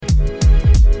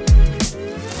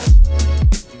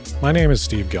My name is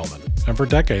Steve Gilman, and for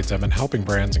decades I've been helping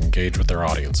brands engage with their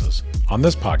audiences. On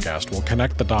this podcast, we'll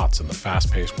connect the dots in the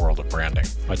fast-paced world of branding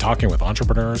by talking with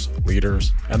entrepreneurs,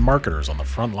 leaders, and marketers on the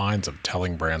front lines of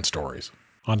telling brand stories.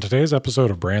 On today's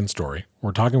episode of Brand Story,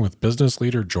 we're talking with business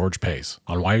leader George Pace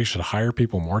on why you should hire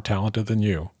people more talented than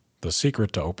you, the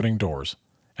secret to opening doors,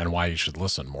 and why you should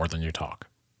listen more than you talk.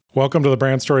 Welcome to the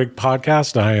Brand Story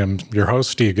podcast. I am your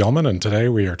host, Steve Gilman, and today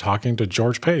we are talking to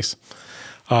George Pace.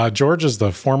 George is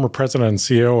the former president and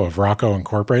CEO of Rocco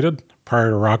Incorporated.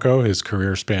 Prior to Rocco, his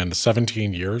career spanned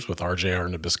 17 years with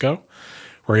RJR Nabisco,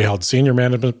 where he held senior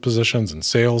management positions in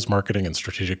sales, marketing, and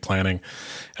strategic planning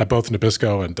at both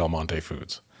Nabisco and Del Monte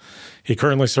Foods. He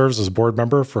currently serves as a board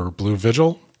member for Blue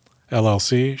Vigil,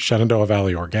 LLC, Shenandoah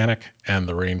Valley Organic, and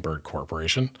the Rainbird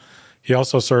Corporation. He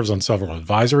also serves on several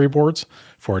advisory boards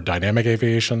for Dynamic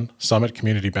Aviation, Summit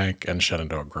Community Bank, and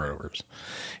Shenandoah Growers.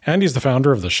 And he's the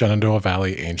founder of the Shenandoah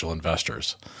Valley Angel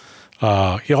Investors.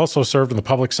 He also served in the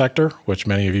public sector, which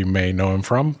many of you may know him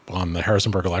from, on the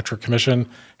Harrisonburg Electric Commission,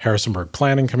 Harrisonburg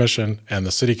Planning Commission, and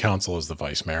the City Council as the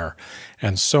vice mayor,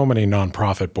 and so many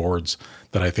nonprofit boards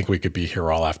that I think we could be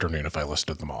here all afternoon if I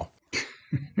listed them all.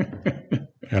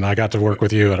 And I got to work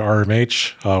with you at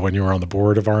RMH when you were on the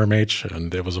board of RMH,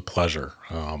 and it was a pleasure.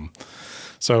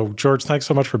 So, George, thanks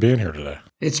so much for being here today.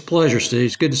 It's a pleasure, Steve.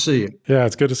 It's good to see you. Yeah,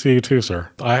 it's good to see you too, sir.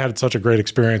 I had such a great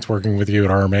experience working with you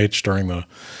at RMH during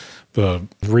the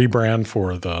rebrand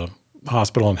for the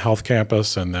hospital and health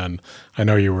campus, and then I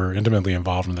know you were intimately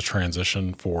involved in the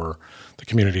transition for the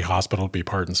community hospital to be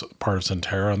part of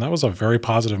Sentara, and that was a very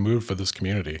positive move for this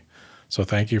community. So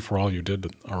thank you for all you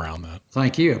did around that.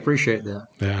 Thank you. I appreciate that.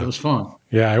 Yeah. It was fun.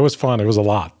 Yeah, it was fun. It was a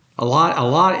lot. A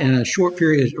lot in a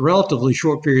relatively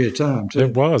short period of time, too.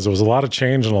 It was a lot of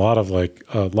change and a lot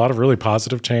of really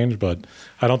positive change, but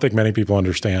I don't think many people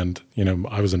understand,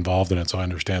 I was involved in it, so I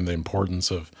understand the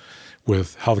importance of,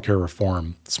 with healthcare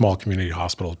reform, small community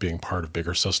hospitals being part of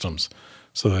bigger systems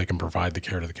so that they can provide the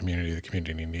care to the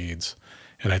community needs.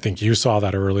 And I think you saw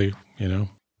that early,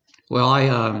 Well,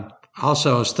 I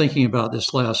was thinking about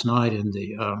this last night in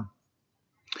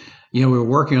we were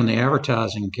working on the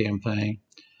advertising campaign,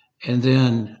 and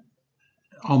then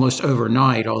almost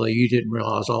overnight, although you didn't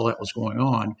realize all that was going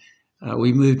on,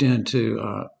 we moved into,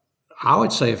 I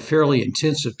would say, a fairly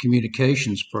intensive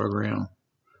communications program,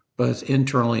 both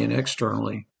internally and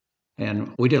externally.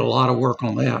 And we did a lot of work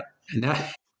on that. And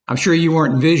that, I'm sure you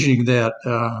weren't envisioning that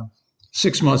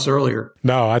 6 months earlier.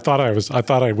 No, I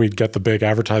thought we'd get the big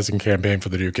advertising campaign for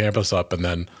the new campus up and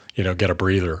then, get a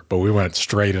breather. But we went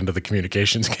straight into the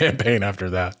communications campaign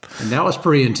after that. And that was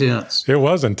pretty intense. It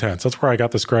was intense. That's where I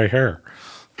got this gray hair.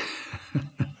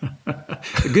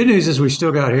 The good news is we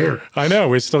still got hair. I know.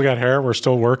 We still got hair. We're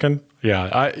still working.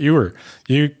 Yeah.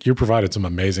 You provided some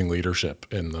amazing leadership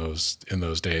in those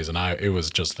days. And it was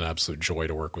just an absolute joy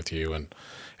to work with you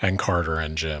and Carter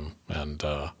and Jim. And,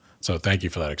 so thank you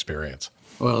for that experience.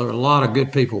 Well, there were a lot of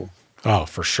good people. Oh,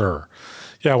 for sure.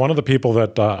 Yeah, one of the people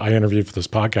that I interviewed for this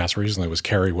podcast recently was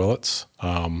Carrie Willits,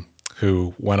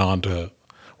 who went on to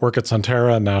work at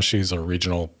Sentara, and now she's a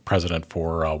regional president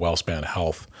for WellSpan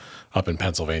Health up in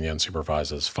Pennsylvania and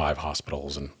supervises 5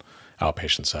 hospitals and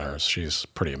outpatient centers. She's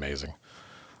pretty amazing.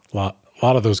 A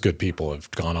lot of those good people have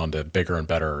gone on to bigger and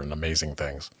better and amazing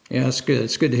things. Yeah, that's good.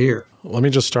 It's good to hear. Let me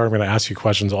just start. I'm going to ask you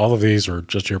questions. All of these are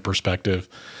just your perspective.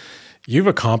 You've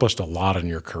accomplished a lot in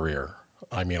your career.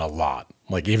 I mean, a lot.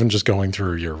 Like even just going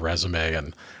through your resume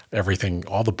and everything,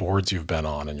 all the boards you've been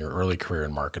on in your early career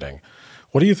in marketing.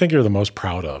 What do you think you're the most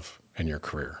proud of in your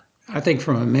career? I think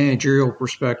from a managerial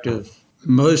perspective,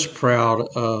 most proud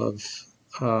of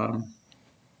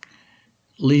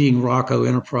leading Rocco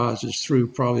Enterprises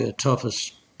through probably the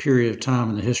toughest period of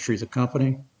time in the history of the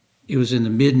company. It was in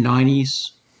the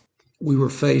mid-'90s. We were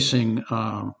facing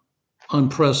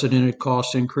unprecedented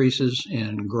cost increases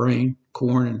in grain,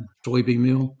 corn, and soybean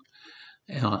meal,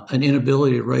 an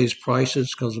inability to raise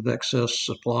prices because of excess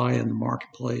supply in the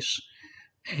marketplace.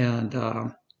 And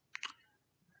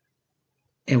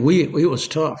it was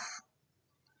tough.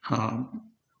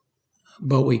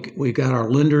 But we got our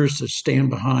lenders to stand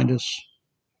behind us.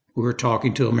 We were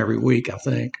talking to them every week, I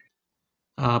think.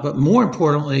 But more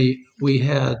importantly, we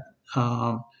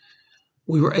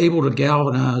were able to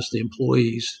galvanize the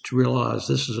employees to realize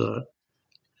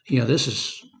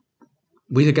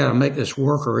we either got to make this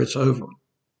work or it's over.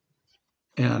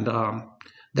 And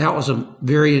that was a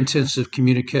very intensive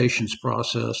communications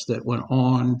process that went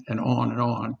on and on and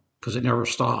on because it never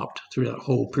stopped through that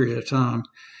whole period of time.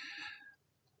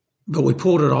 But we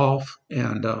pulled it off,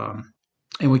 and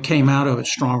we came out of it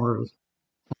stronger on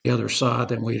the other side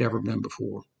than we'd ever been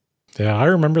before. Yeah, I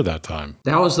remember that time.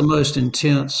 That was the most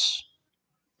intense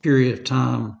period of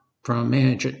time from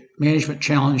a management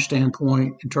challenge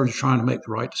standpoint in terms of trying to make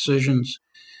the right decisions,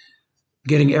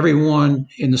 getting everyone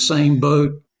in the same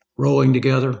boat, rowing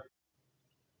together.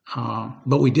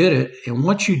 But we did it. And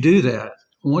once you do that,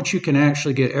 once you can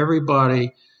actually get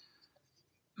everybody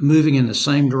moving in the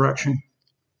same direction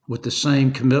with the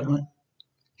same commitment,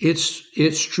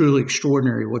 it's truly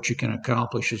extraordinary what you can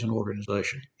accomplish as an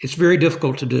organization. It's very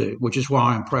difficult to do, which is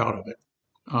why I'm proud of it.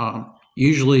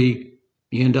 Usually,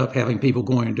 you end up having people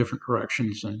going in different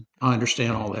directions, and I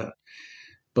understand all that.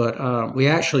 But we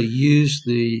actually used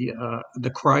the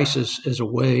crisis as a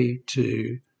way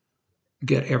to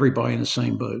get everybody in the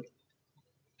same boat,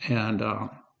 and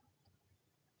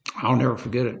I'll never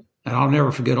forget it. And I'll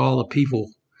never forget all the people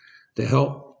that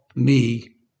helped me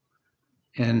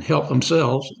and help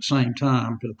themselves at the same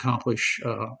time to accomplish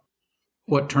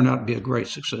what turned out to be a great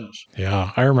success.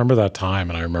 Yeah, I remember that time,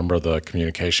 and I remember the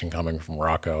communication coming from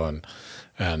Rocco,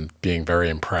 and being very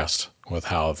impressed with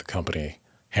how the company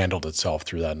handled itself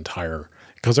through that entire,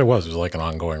 because it was like an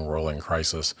ongoing rolling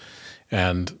crisis,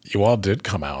 and you all did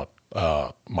come out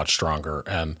much stronger,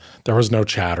 and there was no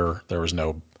chatter, there was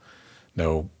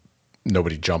nobody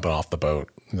jumping off the boat,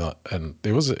 and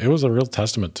it was a real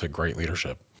testament to great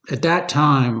leadership. At that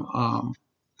time,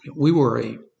 we were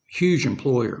a huge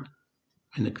employer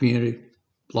in the community,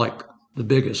 like the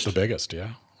biggest. The biggest,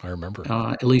 yeah, I remember.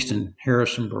 At least in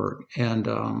Harrisonburg. And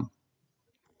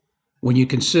when you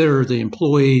consider the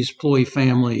employees, employee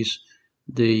families,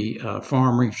 the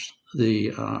farmers,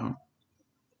 the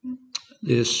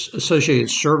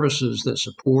associated services that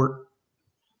support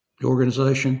the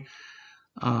organization,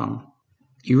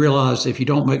 you realize if you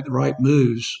don't make the right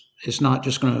moves, it's not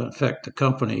just going to affect the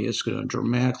company, it's going to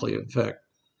dramatically affect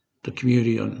the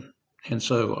community. And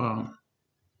so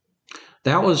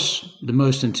that was the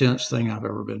most intense thing I've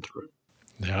ever been through.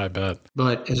 Yeah, I bet.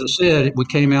 But as I said, we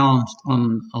came out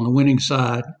on the winning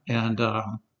side, and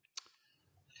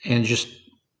just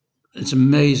it's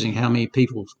amazing how many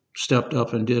people stepped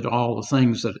up and did all the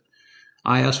things that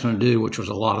I asked them to do, which was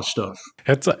a lot of stuff.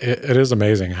 It is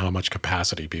amazing how much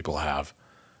capacity people have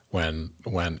when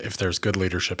if there's good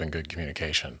leadership and good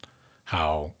communication,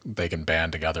 how they can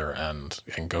band together and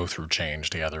go through change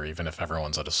together, even if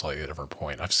everyone's at a slightly different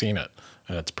point. I've seen it,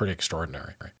 and it's pretty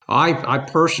extraordinary. I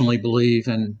personally believe,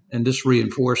 and this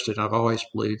reinforced it, I've always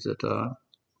believed that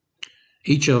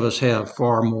each of us have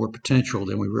far more potential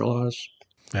than we realize.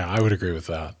 Yeah, I would agree with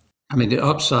that. I mean, the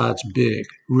upside's big,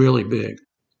 really big.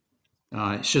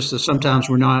 It's just that sometimes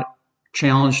we're not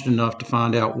challenged enough to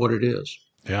find out what it is.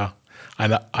 Yeah.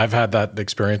 And I've had that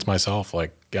experience myself.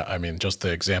 Like, yeah, I mean, just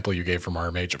the example you gave from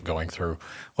RMH of going through,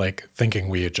 like thinking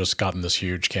we had just gotten this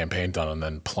huge campaign done and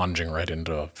then plunging right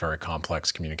into a very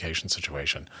complex communication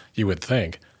situation. You would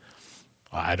think,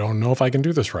 I don't know if I can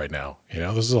do this right now.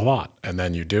 This is a lot. And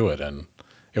then you do it. And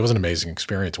it was an amazing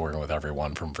experience working with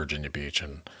everyone from Virginia Beach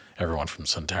and everyone from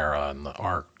Centerra and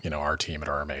our team at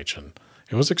RMH. And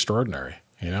it was extraordinary,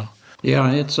 Yeah,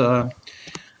 it's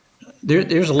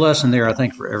there's a lesson there, I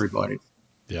think, for everybody.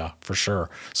 Yeah, for sure.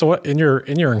 So what, in your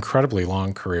incredibly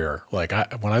long career, like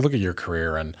when I look at your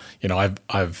career, and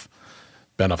I've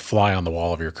been a fly on the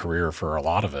wall of your career for a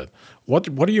lot of it. What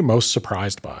are you most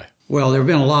surprised by? Well, there have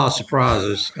been a lot of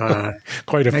surprises.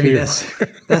 Quite a maybe few.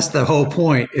 That's the whole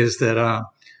point, is that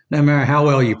no matter how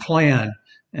well you plan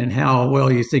and how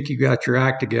well you think you got your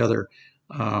act together,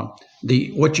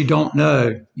 what you don't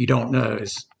know,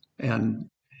 and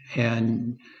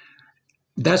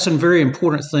that's a very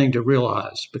important thing to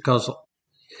realize, because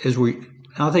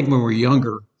I think when we're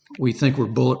younger, we think we're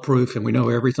bulletproof and we know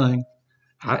everything.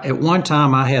 At one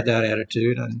time, I had that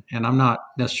attitude, and I'm not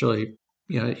necessarily,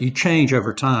 you change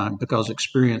over time because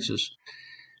experiences.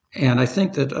 And I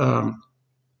think that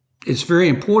it's very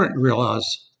important to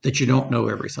realize that you don't know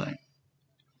everything,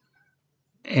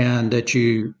 and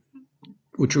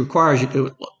which requires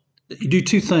you do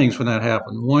two things when that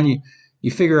happens. One,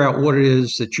 you figure out what it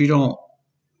is that you're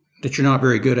not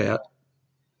very good at,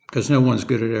 because no one's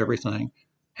good at everything.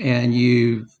 And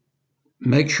you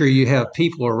make sure you have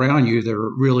people around you that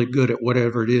are really good at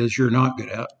whatever it is you're not good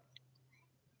at.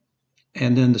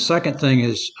 And then the second thing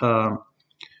is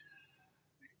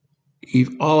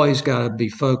you've always got to be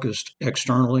focused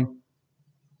externally.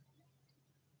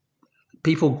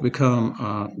 People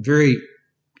become very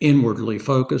inwardly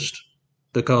focused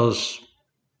because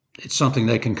it's something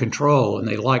they can control, and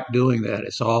they like doing that.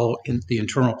 It's all in the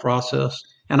internal process.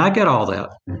 And I get all that.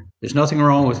 There's nothing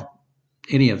wrong with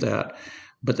any of that.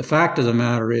 But the fact of the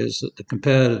matter is that the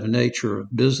competitive nature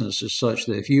of business is such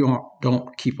that if you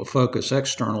don't keep a focus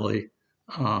externally,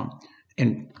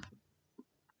 and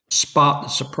spot the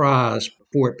surprise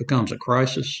before it becomes a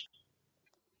crisis,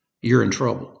 you're in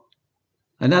trouble.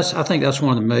 And I think that's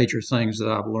one of the major things that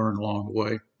I've learned along the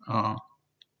way,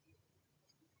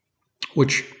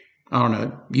 which I don't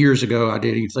know, years ago, I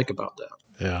didn't even think about that.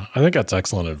 Yeah, I think that's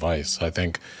excellent advice. I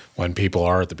think when people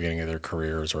are at the beginning of their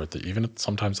careers or even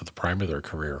sometimes at the prime of their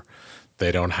career,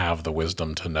 they don't have the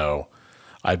wisdom to know,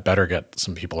 I'd better get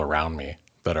some people around me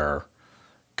that are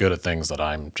good at things that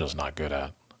I'm just not good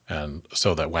at. And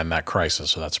so that when that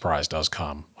crisis or that surprise does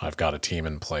come, I've got a team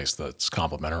in place that's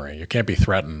complementary. You can't be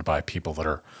threatened by people that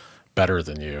are better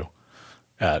than you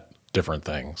at different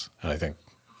things. And I think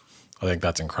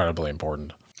that's incredibly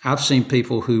important. I've seen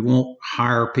people who won't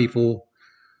hire people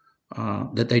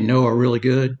that they know are really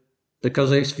good because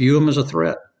they view them as a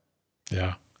threat.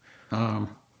 Yeah.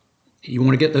 You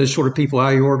want to get those sort of people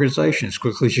out of your organization as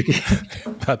quickly as you can.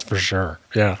 That's for sure.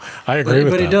 Yeah, I agree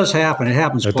with that. But it does happen. It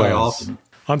happens quite often.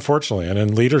 Unfortunately, and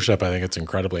in leadership, I think it's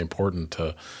incredibly important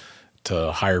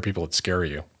to hire people that scare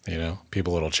you,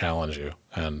 people that'll challenge you.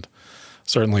 And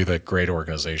certainly the great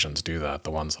organizations do that,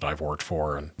 the ones that I've worked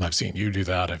for. And I've seen you do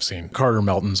that. I've seen Carter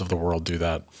Meltons of the world do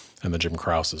that, and the Jim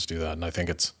Krauses do that. And I think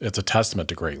it's a testament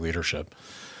to great leadership.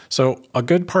 So a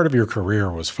good part of your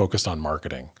career was focused on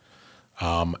marketing.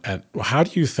 And how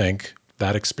do you think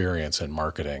that experience in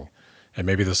marketing, and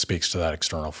maybe this speaks to that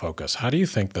external focus, how do you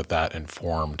think that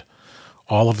informed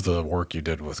all of the work you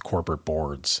did with corporate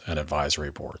boards and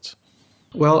advisory boards?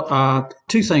 Well,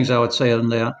 two things I would say on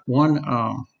that. One,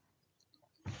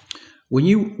 when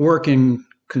you work in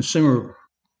consumer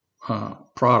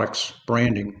products,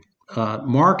 branding,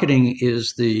 marketing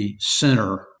is the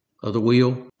center of the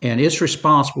wheel, and it's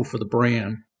responsible for the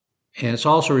brand. And it's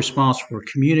also responsible for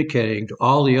communicating to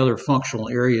all the other functional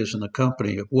areas in the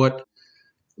company of what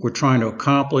we're trying to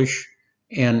accomplish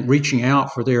and reaching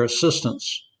out for their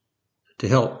assistance to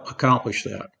help accomplish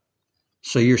that.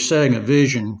 So you're setting a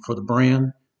vision for the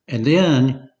brand, and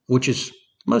then, which is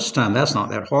most of the time that's not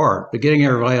that hard, but getting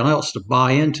everybody else to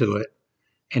buy into it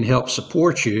and help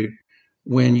support you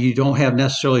when you don't have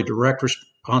necessarily direct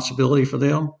responsibility for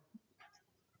them,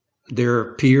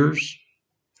 their peers.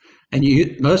 And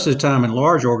most of the time in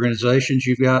large organizations,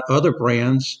 you've got other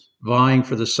brands vying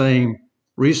for the same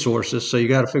resources, so you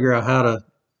got to figure out how to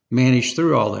manage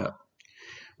through all that.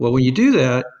 Well, when you do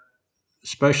that,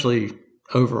 especially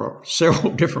over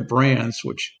several different brands,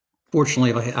 which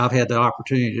fortunately I've had the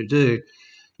opportunity to do,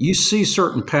 you see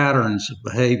certain patterns of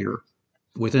behavior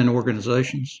within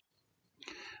organizations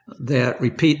that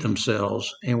repeat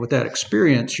themselves. And with that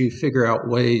experience, you figure out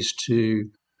ways to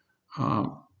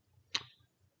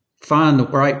find the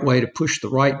right way to push the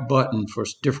right button for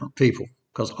different people,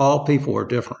 because all people are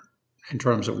different in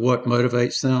terms of what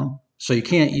motivates them. So you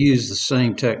can't use the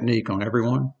same technique on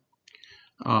everyone.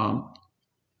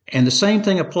 And the same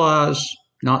thing applies,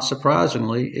 not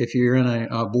surprisingly, if you're in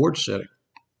a board setting.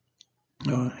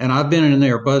 And I've been in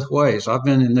there both ways. I've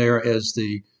been in there as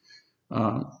the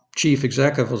chief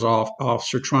executive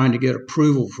officer trying to get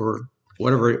approval for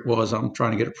whatever it was I'm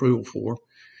trying to get approval for.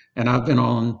 And I've been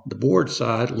on the board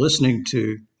side listening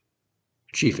to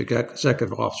chief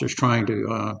executive officers trying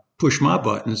to push my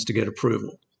buttons to get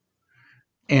approval.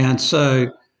 And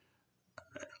so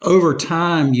over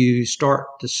time, you start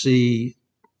to see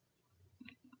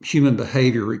human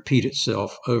behavior repeat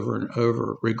itself over and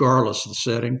over, regardless of the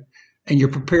setting, and you're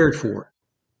prepared for it.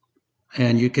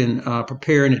 And you can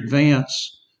prepare in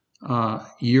advance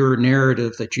your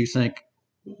narrative that you think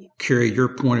carry your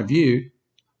point of view.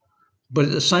 But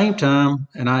at the same time,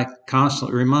 and I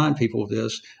constantly remind people of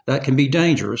this, that can be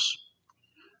dangerous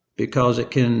because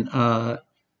it can,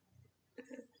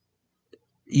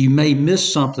 you may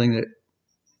miss something that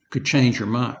could change your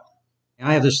mind.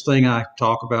 I have this thing I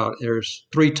talk about. There's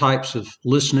 3 types of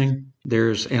listening.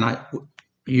 You're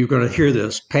going to hear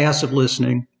this, passive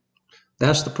listening.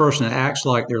 That's the person that acts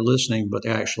like they're listening, but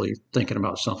they're actually thinking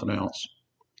about something else.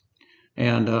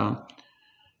 And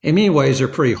in many ways, they're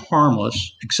pretty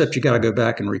harmless, except you got to go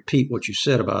back and repeat what you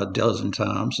said about a dozen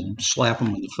times and slap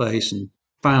them in the face, and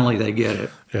finally they get it.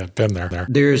 Yeah, been there.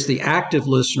 There's the active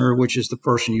listener, which is the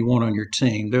person you want on your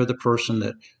team. They're the person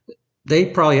that they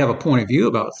probably have a point of view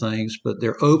about things, but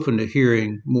they're open to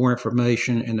hearing more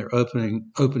information, and they're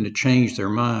open to change their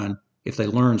mind if they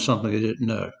learn something they didn't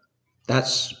know.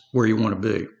 That's where you want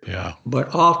to be. Yeah.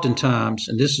 But oftentimes,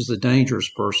 and this is the dangerous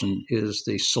person, is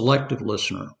the selective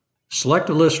listener.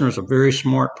 Selective listener is a very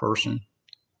smart person.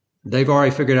 They've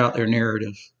already figured out their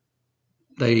narrative.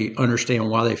 They understand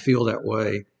why they feel that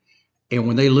way. And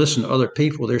when they listen to other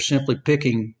people, they're simply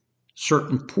picking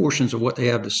certain portions of what they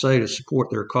have to say to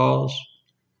support their cause,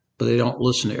 but they don't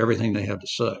listen to everything they have to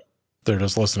say. They're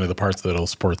just listening to the parts that'll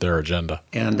support their agenda.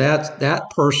 And that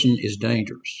person is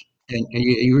dangerous. And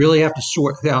you really have to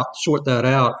sort that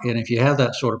out. And if you have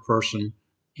that sort of person,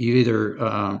 you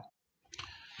either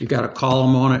you've got to call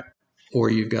them on it, or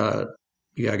you got to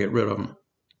get rid of them,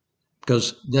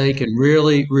 because they can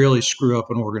really, really screw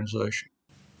up an organization.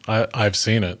 I've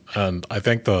seen it, and I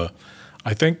think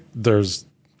there's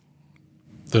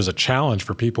a challenge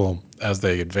for people as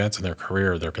they advance in their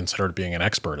career. They're considered being an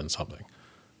expert in something.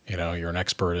 You know, you're an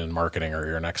expert in marketing, or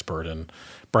you're an expert in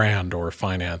brand or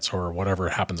finance or whatever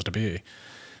it happens to be,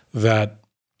 that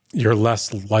you're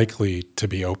less likely to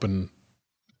be open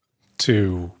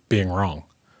to being wrong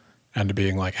and to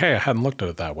being like, hey, I hadn't looked at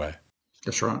it that way.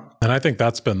 That's right. And I think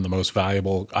that's been the most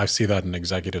valuable. I see that in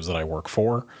executives that I work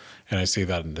for, and I see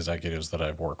that in executives that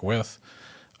I work with,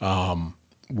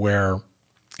 where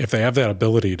if they have that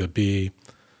ability to be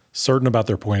certain about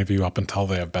their point of view up until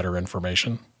they have better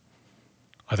information,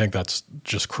 I think that's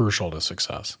just crucial to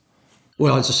success.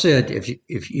 Well, as I said,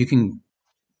 if you can,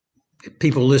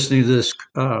 people listening to this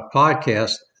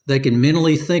podcast, they can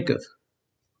mentally think of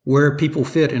where people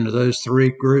fit into those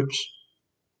three groups,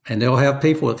 and they'll have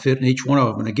people that fit in each one of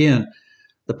them. And again,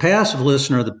 the passive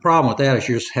listener, the problem with that is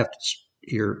you just have to,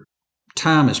 your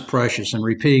time is precious, and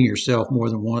repeating yourself more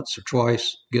than once or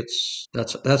twice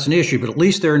that's an issue. But at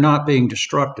least they're not being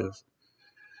destructive.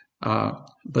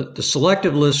 But the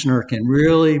selective listener can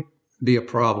really be a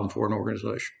problem for an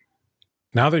organization.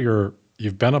 Now that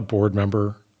you've been a board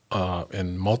member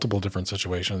in multiple different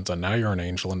situations, and now you're an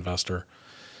angel investor,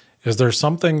 is there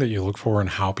something that you look for in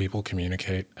how people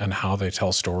communicate and how they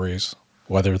tell stories,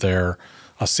 whether they're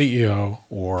a CEO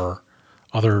or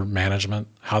other management,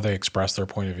 how they express their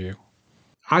point of view?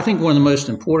 I think one of the most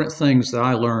important things that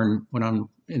I learned when I'm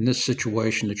in this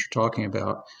situation that you're talking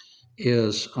about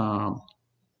is the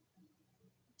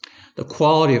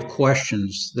quality of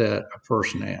questions that a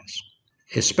person asks,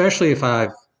 especially if I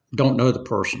don't know the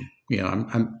person. You know,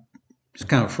 it's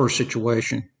kind of a first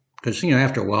situation, because, you know,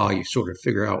 after a while you sort of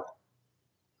figure out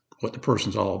what the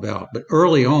person's all about. But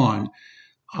early on,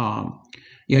 you know,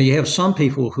 you have some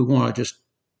people who want to just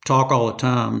talk all the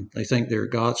time. They think they're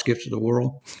God's gift to the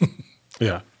world.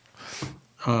 Yeah.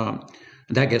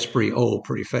 That gets pretty old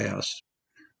pretty fast.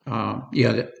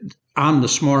 Yeah, I'm the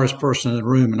smartest person in the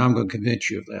room, and I'm going to convince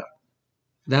you of that.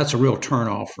 That's a real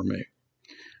turnoff for me.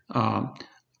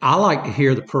 I like to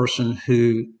hear the person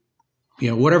who, you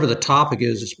know, whatever the topic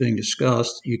is that's being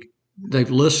discussed,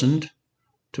 they've listened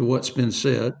to what's been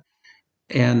said,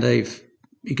 and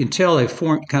you can tell they've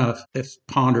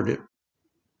pondered it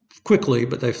quickly,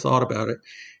 but they've thought about it,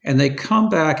 and they come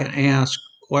back and ask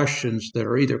questions that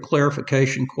are either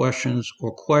clarification questions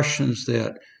or questions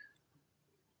that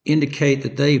indicate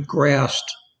that they've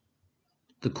grasped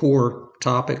the core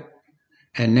topic,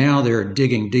 and now they're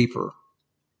digging deeper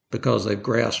because they've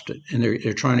grasped it, and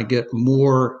they're trying to get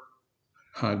more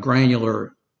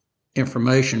granular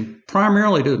information,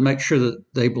 primarily to make sure that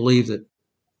they believe that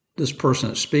this person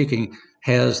that's speaking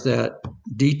has that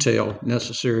detail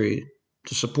necessary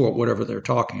to support whatever they're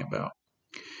talking about.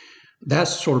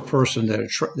 That's the sort of person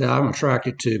that I'm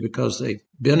attracted to, because they've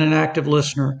been an active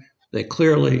listener. They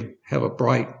clearly have a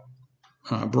bright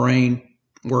brain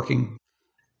working,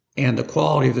 and the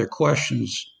quality of their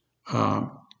questions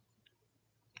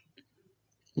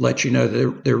let you know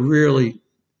they're really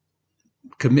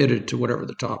committed to whatever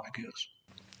the topic is.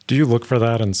 Do you look for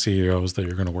that in CEOs that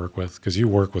you're going to work with? Because you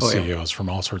work with CEOs from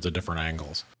all sorts of different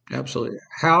angles. Absolutely.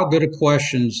 How good of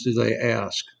questions do they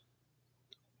ask,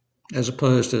 as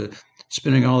opposed to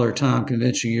spending all their time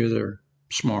convincing you they're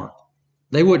smart?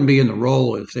 They wouldn't be in the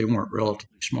role if they weren't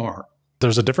relatively smart.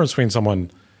 There's a difference between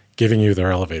someone giving you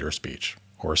their elevator speech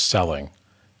or selling,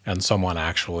 and someone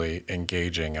actually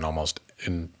engaging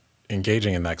and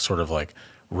engaging in that sort of like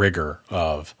rigor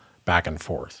of back and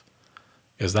forth.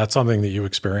 Is that something that you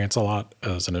experience a lot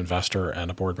as an investor and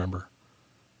a board member?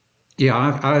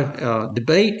 Yeah,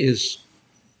 debate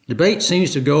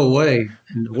seems to go away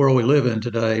in the world we live in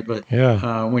today. But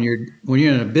when you're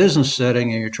in a business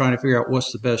setting and you're trying to figure out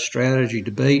what's the best strategy,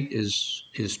 debate is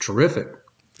terrific.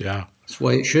 Yeah, it's the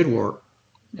way it should work.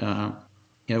 You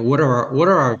know, what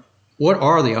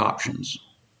are the options,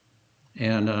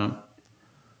 and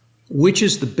which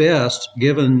is the best,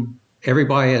 given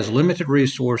everybody has limited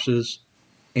resources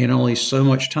and only so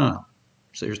much time.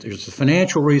 So there's the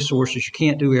financial resources, you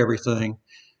can't do everything.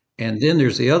 And then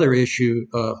there's the other issue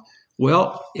of,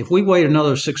 well, if we wait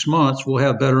another 6 months, we'll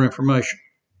have better information.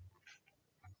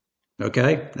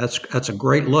 Okay, that's a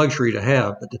great luxury to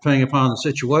have, but depending upon the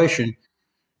situation,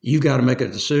 you've got to make a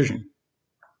decision.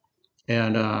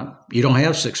 And you don't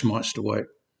have 6 months to wait.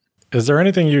 Is there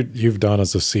anything you've done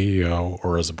as a CEO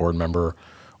or as a board member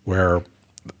where,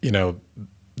 you know,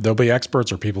 there'll be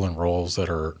experts or people in roles that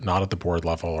are not at the board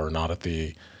level or not at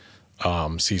the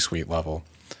C-suite level,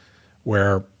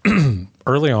 where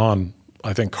early on,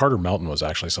 I think Carter Melton was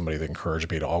actually somebody that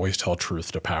encouraged me to always tell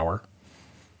truth to power.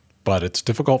 But it's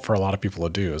difficult for a lot of people to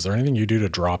do. Is there anything you do to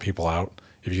draw people out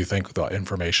if you think the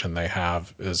information they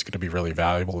have is going to be really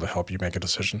valuable to help you make a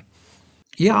decision?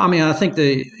 Yeah, I mean, I think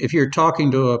if you're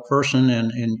talking to a person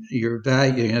and you're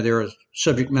they're a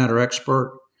subject matter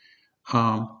expert,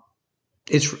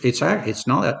 it's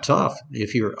not that tough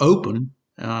if you're open.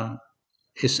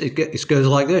 It goes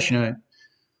like this,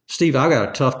 Steve, I got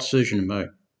a tough decision to make,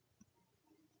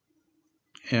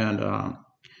 and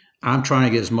I'm trying to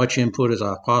get as much input as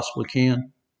I possibly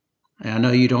can. And I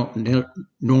know you don't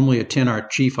normally attend our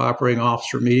chief operating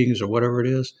officer meetings or whatever it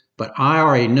is, but I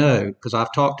already know, because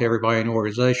I've talked to everybody in the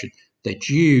organization, that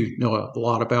you know a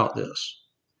lot about this.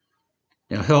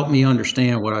 Help me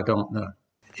understand what I don't know.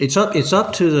 It's up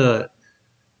to the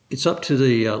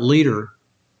leader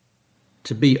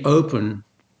to be open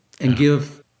and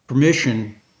give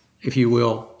permission, if you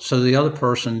will, so the other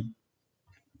person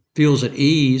feels at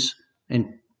ease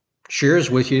and shares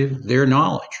with you their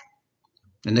knowledge.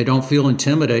 And they don't feel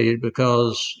intimidated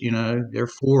because, they're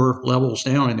 4 levels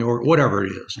down in whatever it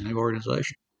is in the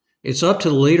organization. It's up to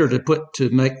the leader to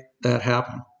make that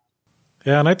happen.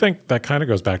 Yeah, and I think that kind of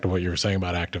goes back to what you were saying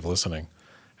about active listening.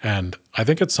 And I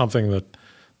think it's something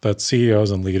that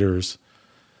CEOs and leaders,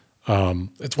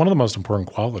 it's one of the most important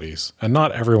qualities. And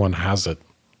not everyone has it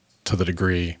to the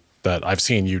degree that I've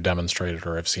seen you demonstrate it,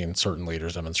 or I've seen certain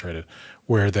leaders demonstrate it,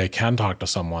 where they can talk to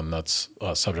someone that's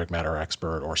a subject matter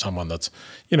expert or someone that's,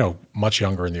 much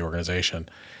younger in the organization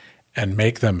and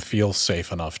make them feel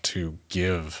safe enough to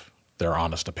give their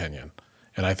honest opinion.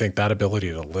 And I think that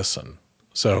ability to listen.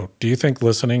 So do you think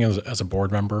listening as a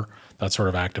board member, that sort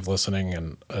of active listening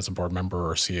and as a board member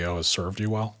or CEO has served you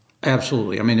well?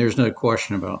 Absolutely. I mean, there's no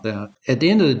question about that. At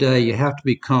the end of the day, you have to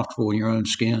be comfortable in your own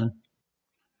skin.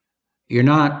 You're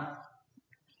not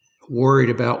worried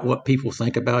about what people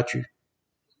think about you.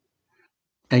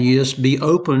 And you just be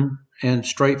open and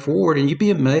straightforward, and you'd be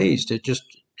amazed.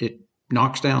 It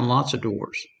knocks down lots of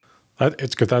doors.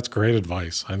 It's good. That's great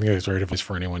advice. I think it's great advice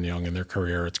for anyone young in their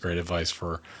career. It's great advice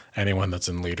for anyone that's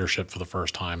in leadership for the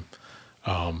first time.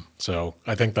 So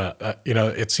I think that,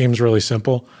 it seems really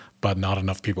simple, but not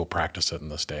enough people practice it in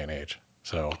this day and age.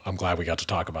 So I'm glad we got to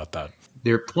talk about that.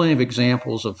 There are plenty of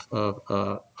examples of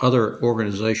other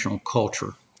organizational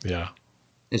culture. Yeah.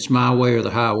 It's my way or the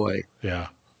highway. Yeah.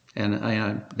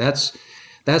 And that's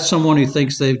someone who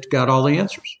thinks they've got all the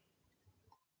answers.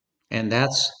 And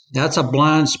that's a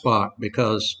blind spot,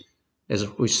 because as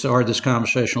we started this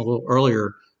conversation a little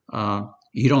earlier,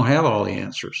 you don't have all the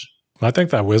answers. I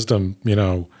think that wisdom,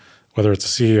 whether it's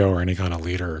a CEO or any kind of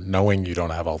leader, knowing you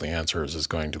don't have all the answers is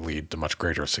going to lead to much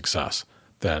greater success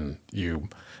than you.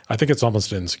 I think it's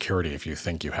almost insecurity if you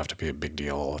think you have to be a big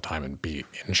deal all the time and be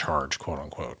in charge, quote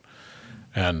unquote.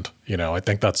 And, I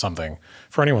think that's something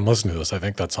for anyone listening to this. I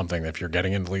think that's something, if you're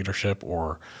getting into leadership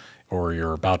or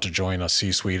you're about to join a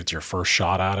C-suite, it's your first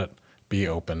shot at it, be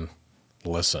open,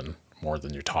 listen more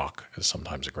than you talk is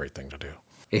sometimes a great thing to do.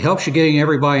 It helps you getting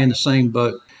everybody in the same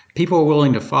boat. People are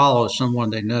willing to follow someone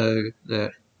they know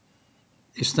that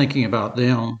is thinking about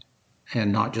them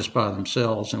and not just by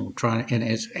themselves, and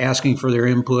is asking for their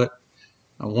input,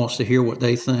 wants to hear what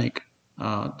they think.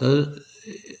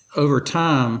 Over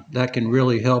time, that can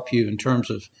really help you in terms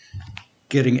of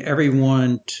getting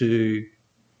everyone to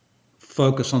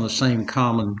focus on the same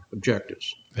common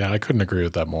objectives. Yeah, I couldn't agree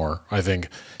with that more. I think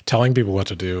telling people what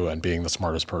to do and being the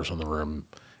smartest person in the room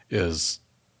is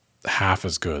half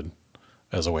as good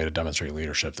as a way to demonstrate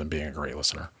leadership than being a great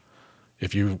listener.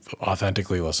 If you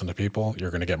authentically listen to people, you're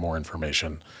going to get more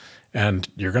information and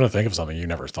you're going to think of something you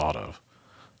never thought of.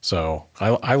 So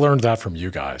I learned that from you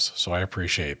guys. So I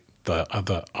appreciate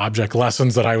the object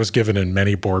lessons that I was given in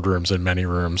many boardrooms and many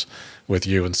rooms with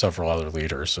you and several other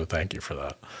leaders. So thank you for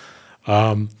that.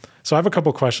 So I have a couple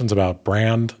of questions about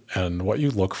brand and what you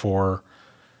look for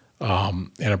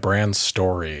in a brand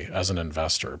story as an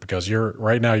investor, because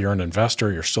right now you're an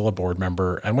investor, you're still a board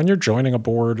member. And when you're joining a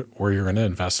board or you're going to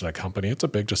invest in a company, it's a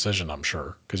big decision, I'm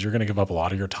sure, because you're going to give up a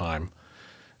lot of your time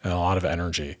and a lot of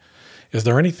energy. Is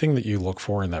there anything that you look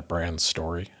for in that brand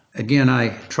story? Again, I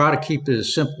try to keep it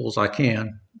as simple as I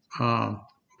can,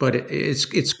 but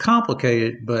it's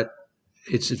complicated, but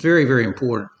it's very, very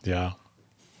important. Yeah.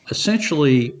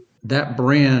 Essentially, that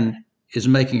brand is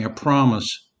making a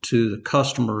promise to the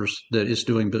customers that it's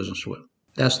doing business with.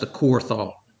 That's the core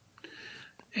thought.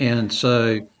 And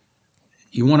so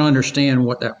you want to understand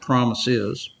what that promise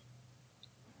is.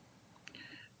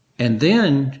 And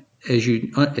then,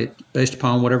 based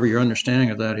upon whatever your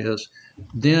understanding of that is,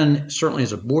 then certainly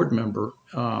as a board member,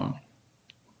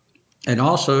 and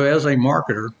also as a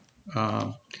marketer,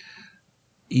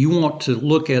 you want to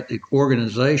look at the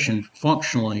organization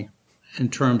functionally in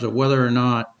terms of whether or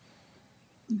not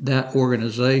that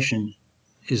organization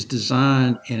is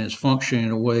designed and is functioning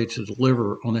in a way to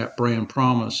deliver on that brand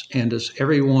promise. And does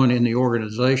everyone in the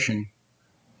organization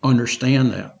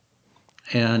understand that?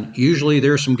 And usually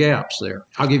there's some gaps there.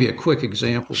 I'll give you a quick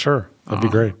example. Sure, that'd be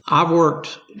great. I've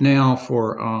worked now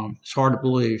for, it's hard to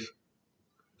believe,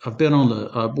 I've been on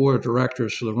the board of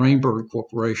directors for the Rainbird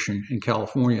Corporation in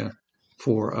California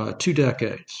for 2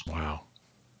 decades. Wow.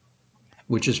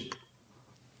 Which is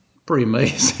pretty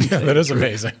amazing. Yeah, that is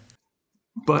amazing.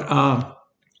 But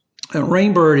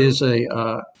Rainbird is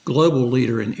a global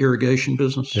leader in irrigation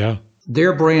business. Yeah.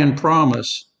 Their brand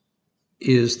promise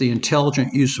is the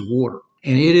intelligent use of water.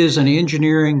 And it is an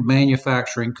engineering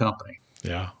manufacturing company.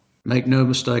 Yeah. Make no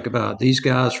mistake about it. These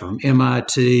guys from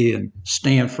MIT and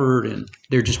Stanford, and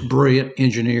they're just brilliant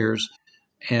engineers.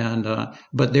 And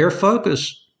but their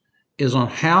focus is on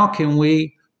how can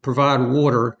we provide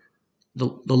water, the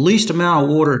least amount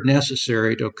of water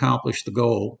necessary to accomplish the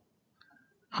goal,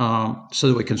 so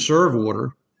that we conserve water,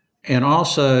 and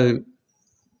also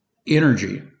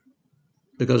energy,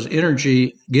 because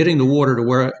energy, getting the water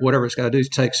to whatever it's got to do,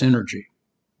 takes energy.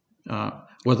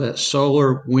 Whether that's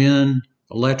solar, wind,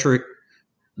 electric,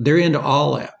 they're into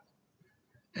all that.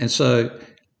 And so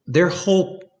their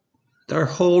whole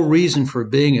reason for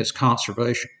being is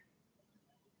conservation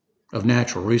of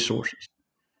natural resources.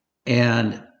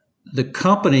 And the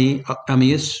company, I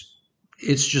mean,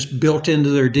 it's just built into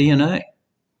their DNA.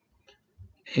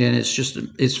 And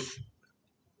it's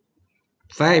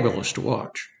fabulous to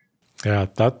watch. Yeah,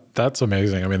 that's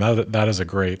amazing. I mean, that is a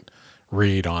great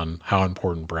read on how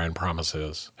important brand promise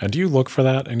is. And do you look for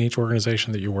that in each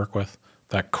organization that you work with,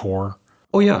 that core?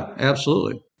 Oh, yeah,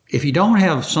 absolutely. If you don't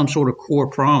have some sort of core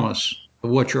promise of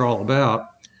what you're all about,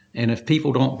 and if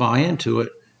people don't buy into it,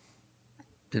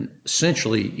 then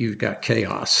essentially you've got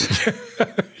chaos.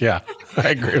 Yeah,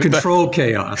 I agree with Controlled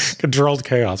chaos. Controlled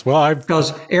chaos. Well,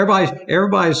 because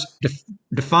everybody's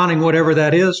defining whatever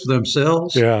that is for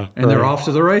themselves. Yeah, and they're off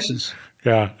to the races.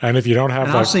 Yeah, and if you don't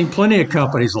have, I've seen plenty of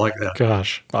companies like that.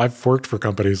 Gosh, I've worked for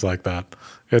companies like that.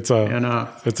 It's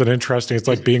an interesting. It's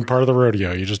like being part of the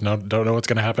rodeo. You just don't know what's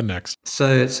going to happen next. So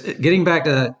it's getting back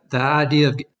to the idea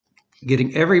of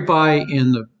getting everybody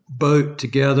in the boat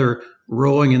together,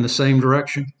 rowing in the same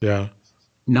direction. Yeah.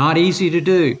 Not easy to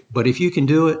do, but if you can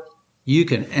do it, you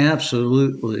can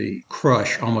absolutely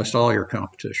crush almost all your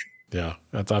competition. Yeah,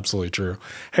 that's absolutely true.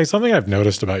 Hey, something I've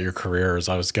noticed about your career as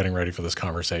I was getting ready for this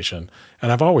conversation,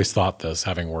 and I've always thought this,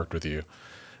 having worked with you,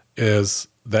 is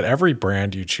that every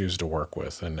brand you choose to work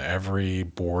with and every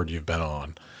board you've been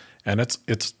on, and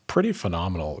it's pretty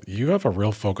phenomenal. You have a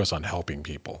real focus on helping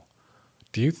people.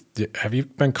 Have you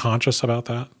been conscious about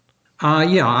that?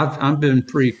 Yeah, I've been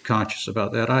pretty conscious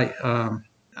about that.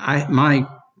 My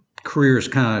career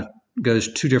kind of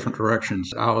goes 2 different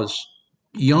directions. I was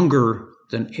younger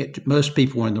than most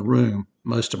people in the room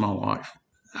most of my life.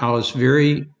 I was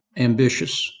very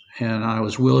ambitious, and I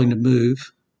was willing to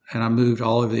move, and I moved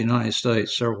all over the United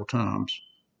States several times,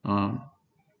 and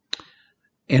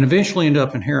eventually ended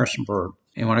up in Harrisonburg.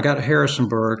 And when I got to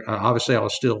Harrisonburg, obviously I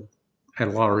still had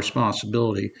a lot of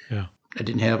responsibility. Yeah. I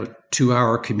didn't have a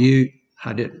 2-hour commute.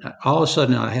 All of a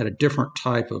sudden I had a different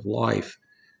type of life.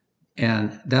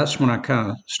 And that's when I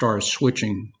kind of started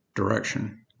switching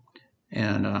direction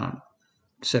and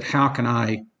said, how can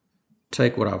I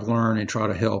take what I've learned and try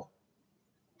to help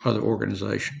other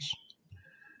organizations?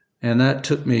 And that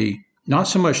took me not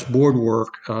so much board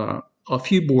work, a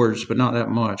few boards, but not that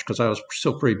much because I was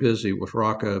still pretty busy with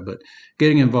Rocco, but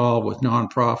getting involved with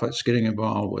nonprofits, getting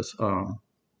involved with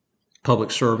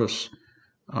public service.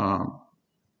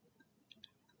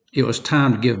 It was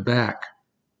time to give back.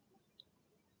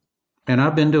 And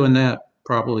I've been doing that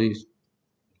probably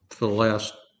for the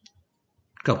last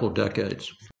couple of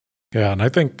decades. Yeah, and I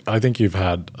think you've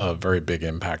had a very big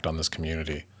impact on this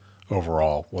community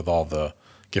overall with all the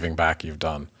giving back you've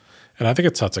done. And I think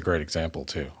it sets a great example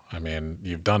too. I mean,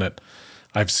 you've done it.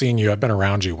 I've seen you, I've been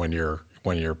around you when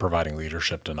you're providing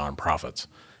leadership to nonprofits,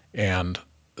 and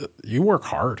you work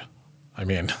hard. I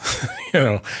mean,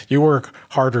 you work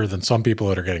harder than some people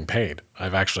that are getting paid.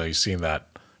 I've actually seen that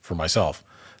for myself.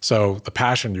 So the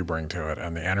passion you bring to it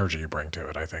and the energy you bring to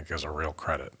it, I think, is a real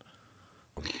credit.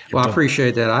 Well, I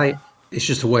appreciate that. It's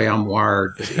just the way I'm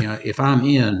wired. If I'm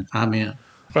in, I'm in.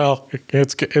 Well,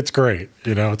 it's great.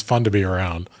 It's fun to be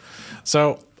around.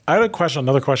 So I had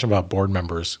another question about board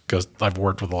members, because I've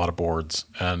worked with a lot of boards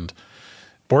and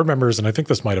board members, and I think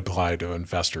this might apply to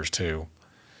investors too.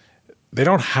 They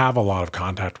don't have a lot of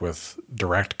contact with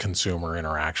direct consumer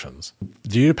interactions.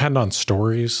 Do you depend on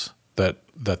stories that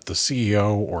the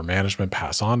CEO or management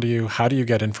pass on to you? How do you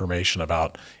get information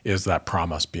about, is that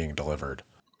promise being delivered?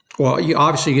 Well, you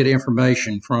obviously get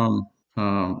information from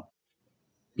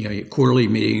your quarterly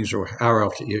meetings, or however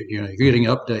else you're getting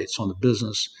updates on the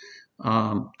business.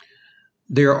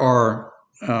 There are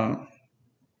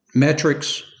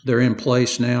metrics that are in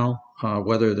place now,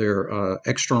 whether they're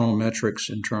external metrics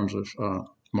in terms of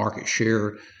market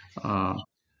share,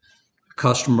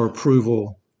 customer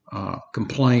approval,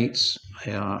 complaints.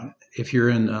 If you're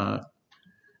in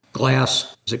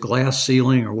glass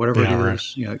ceiling or whatever it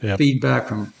is, Yep. Feedback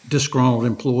from disgruntled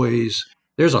employees.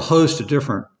 There's a host of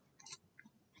different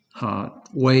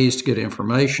ways to get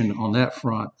information on that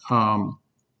front.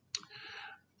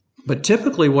 But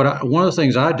typically, one of the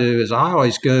things I do is I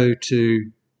always go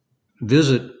to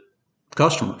visit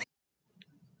customers.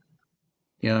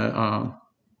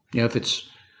 If it's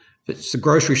the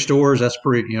grocery stores, that's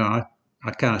pretty. I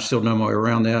kind of still know my way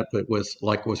around that. But with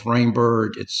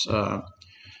Rainbird, it's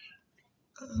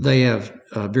they have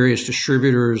various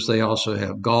distributors. They also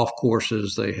have golf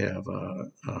courses. They have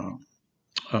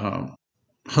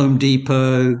Home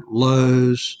Depot,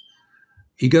 Lowe's.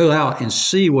 You go out and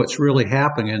see what's really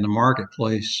happening in the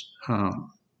marketplace,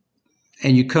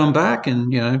 and you come back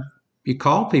and you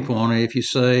call people on it. If you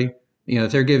say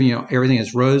if they're giving you everything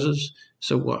is roses,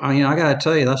 so I got to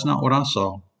tell you that's not what I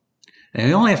saw, and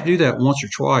you only have to do that once or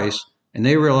twice, and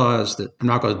they realize that I'm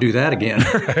not going to do that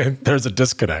again. There's a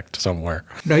disconnect somewhere.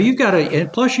 No, you've got to,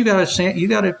 and plus you got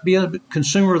to be a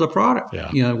consumer of the product.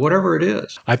 Yeah. Whatever it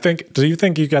is. Do you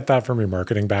think you get that from your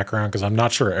marketing background? Because I'm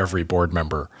not sure every board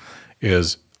member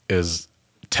is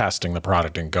testing the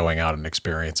product and going out and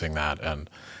experiencing that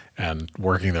and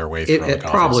working their way through it.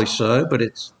 Probably so, but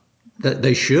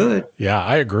they should. Yeah,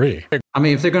 I agree. I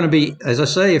mean, if they're going to be, as I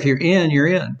say, if you're in, you're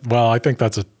in. Well, I think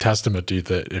that's a testament to you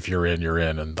that if you're in, you're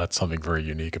in, and that's something very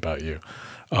unique about you.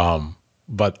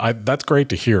 But that's great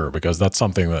to hear, because that's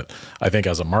something that I think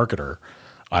as a marketer,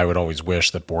 I would always wish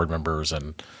that board members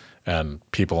and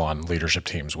people on leadership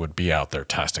teams would be out there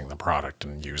testing the product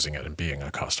and using it and being a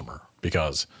customer,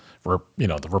 because the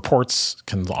reports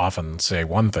can often say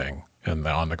one thing and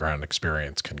the on-the-ground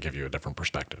experience can give you a different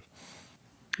perspective.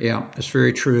 Yeah, it's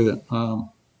very true.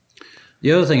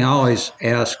 The other thing I always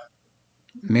ask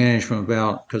management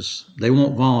about, because they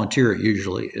won't volunteer it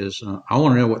usually, is I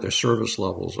want to know what their service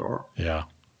levels are. Yeah.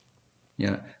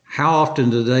 How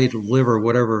often do they deliver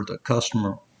whatever the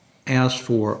customer asks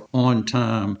for on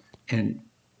time and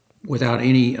without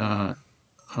any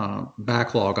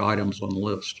backlog items on the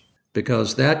list?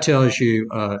 Because that tells you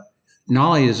not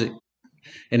only is it,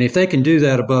 and if they can do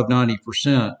that above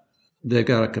 90%, they've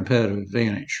got a competitive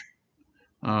advantage.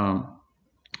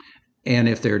 And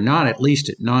if they're not at least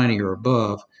at 90 or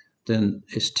above, then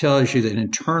it tells you that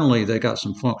internally they got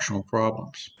some functional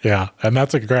problems. Yeah, and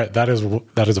that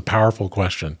is a powerful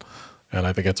question, and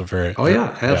I think it's a very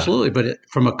absolutely. But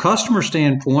from a customer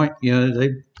standpoint,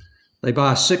 they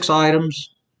buy 6 items,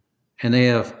 and they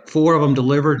have 4 of them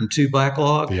delivered and 2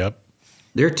 backlog. Yep,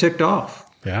 they're ticked off.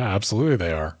 Yeah, absolutely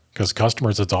they are, because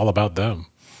customers, it's all about them.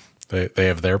 They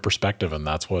have their perspective, and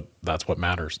that's what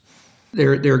matters.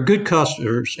 There are good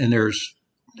customers, and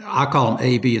I call them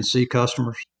A, B, and C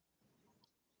customers.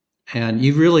 And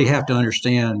you really have to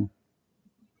understand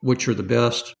which are the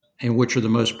best and which are the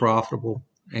most profitable,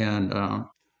 and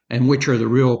which are the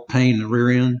real pain in the rear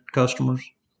end customers.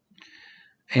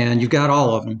 And you've got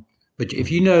all of them. But if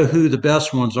you know who the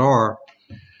best ones are,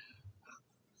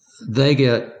 they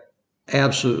get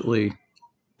absolutely,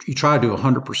 you try to do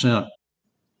 100%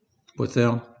 with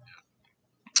them.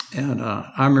 And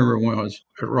I remember when I was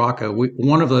at Rocco,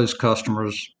 one of those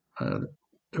customers who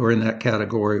were in that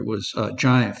category was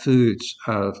Giant Foods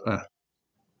out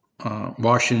of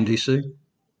Washington, D.C.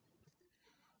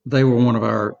 They were one of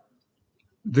our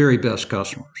very best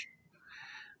customers.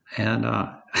 And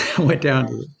I went down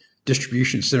to the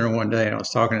distribution center one day, and I was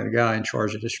talking to the guy in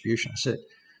charge of distribution. I said,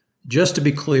 just to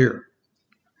be clear,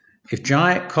 if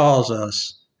Giant calls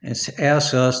us and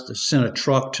asks us to send a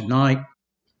truck tonight,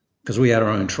 because we had our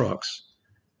own trucks,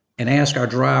 and ask our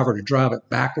driver to drive it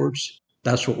backwards,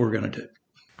 that's what we're going to do.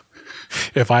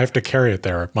 If I have to carry it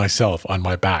there myself on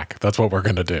my back, that's what we're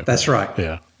going to do. That's right.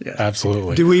 Yeah,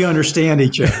 absolutely. Do we understand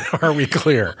each other? Are we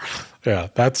clear? Yeah,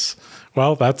 that's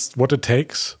what it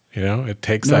takes. It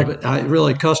takes that. But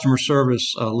really, customer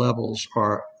service levels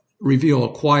are reveal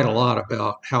quite a lot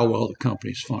about how well the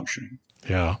company's functioning.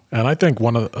 Yeah, and I think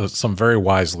one of some very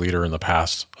wise leader in the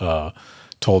past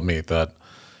told me that,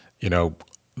 you know,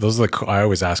 those are I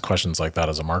always ask questions like that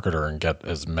as a marketer and get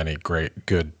as many great,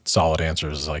 good, solid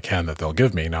answers as I can that they'll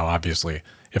give me. Now, obviously,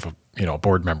 if a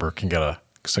board member can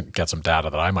get some data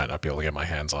that I might not be able to get my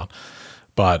hands on,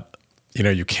 but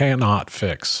you cannot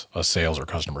fix a sales or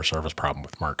customer service problem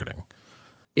with marketing.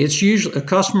 It's usually a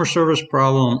customer service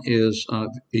problem is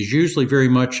usually very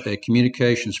much a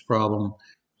communications problem,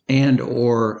 and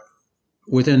or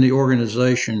within the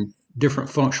organization, different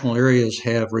functional areas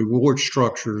have reward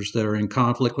structures that are in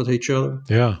conflict with each other.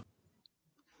 Yeah.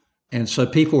 And so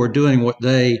people are doing what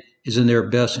is in their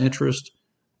best interest,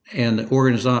 and the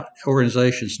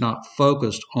organization's not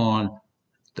focused on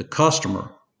the customer.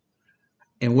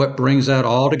 And what brings that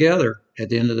all together at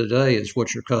the end of the day is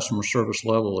what your customer service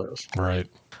level is. Right.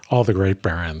 All the great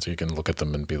brands, you can look at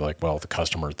them and be like, well,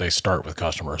 they start with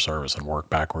customer service and work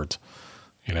backwards.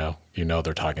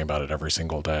 They're talking about it every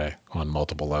single day on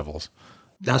multiple levels.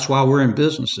 That's why we're in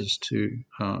businesses, to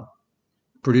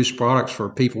produce products for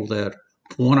people that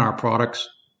want our products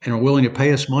and are willing to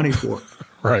pay us money for it.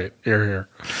 Right. Here.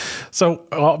 So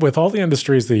with all the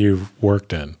industries that you've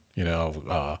worked in,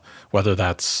 whether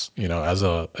that's, as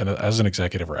an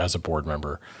executive or as a board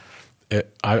member,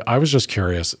 I was just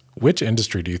curious, which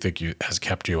industry do you think has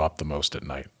kept you up the most at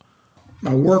night?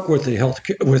 I work with the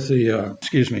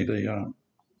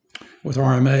with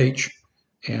RMH,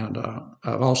 and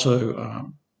I've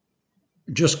also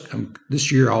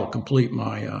this year I'll complete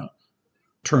my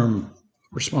term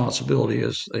responsibility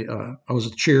as I was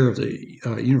the chair of the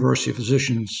University of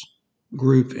Physicians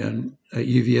group at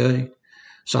UVA.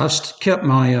 So I've kept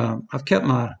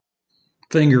my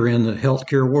finger in the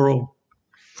healthcare world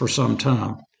for some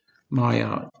time.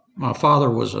 My father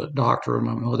was a doctor and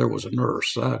my mother was a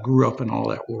nurse. So I grew up in all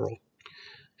that world,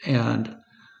 and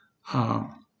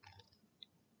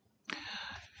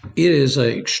it is an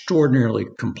extraordinarily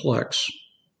complex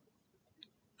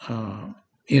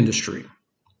industry,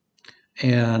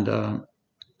 and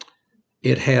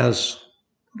it has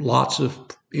lots of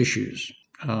issues,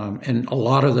 and a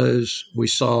lot of those we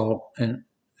saw, and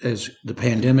as the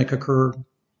pandemic occurred,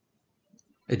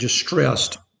 it just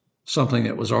stressed something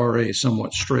that was already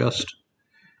somewhat stressed.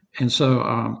 And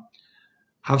so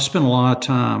I've spent a lot of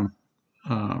time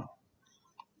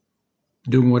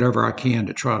doing whatever I can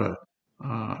to try to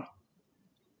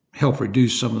help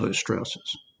reduce some of those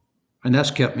stresses. And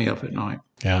that's kept me up at night.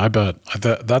 Yeah, I bet.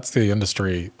 That's the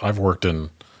industry I've worked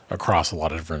in across a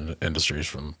lot of different industries,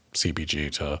 from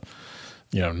CPG to,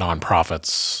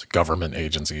 nonprofits, government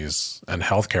agencies, and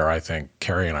healthcare. I think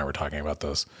Carrie and I were talking about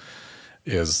this,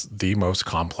 is the most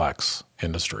complex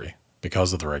industry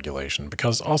because of the regulation,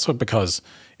 because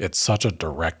it's such a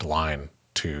direct line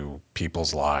to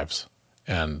people's lives,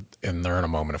 and they're in a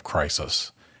moment of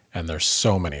crisis, and there's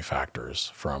so many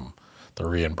factors, from the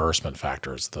reimbursement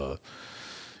factors, the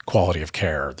quality of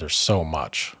care. There's so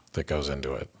much that goes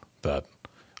into it that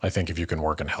I think if you can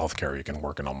work in healthcare, you can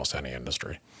work in almost any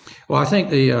industry. Well, I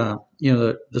think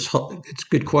it's a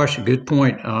good question, good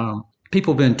point.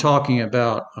 People have been talking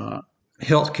about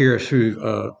healthcare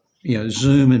through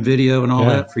Zoom and video and all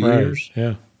that for years.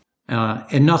 Yeah.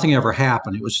 And nothing ever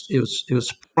happened. It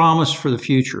was promised for the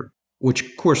future, which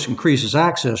of course increases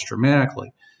access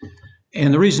dramatically.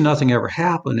 And the reason nothing ever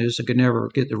happened is they could never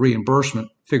get the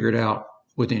reimbursement figured out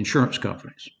with the insurance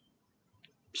companies.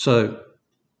 So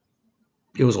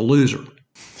it was a loser.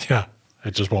 Yeah,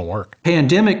 it just won't work.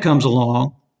 Pandemic comes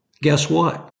along. Guess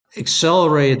what?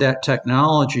 Accelerated that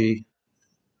technology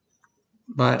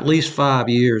by at least 5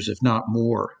 years, if not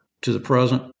more, to the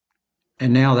present.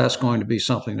 And now that's going to be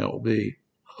something that will be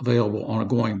available on a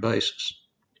going basis.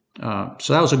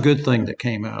 So that was a good thing that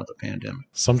came out of the pandemic.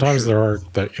 Sometimes there are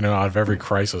out of every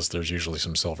crisis, there's usually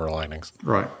some silver linings.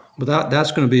 Right. But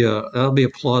that'll be a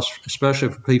plus, especially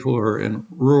for people who are in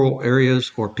rural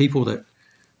areas, or people that,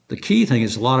 the key thing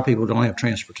is a lot of people don't have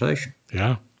transportation.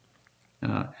 Yeah.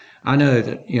 I know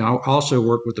that, I also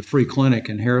work with the free clinic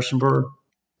in Harrisonburg.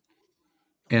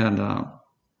 And,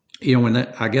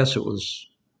 I guess it was,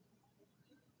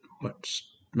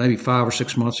 maybe 5 or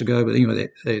 6 months ago, but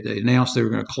they announced they were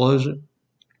going to close it.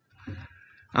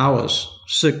 I was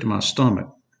sick to my stomach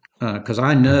because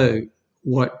I know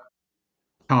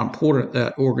how important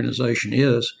that organization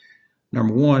is,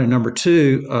 number one. And number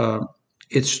two,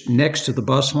 it's next to the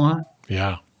bus line.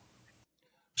 Yeah.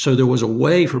 So there was a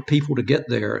way for people to get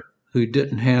there who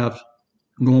didn't have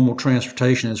normal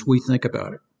transportation as we think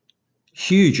about it.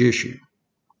 Huge issue.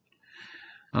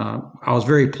 I was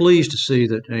very pleased to see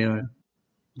that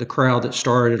the crowd that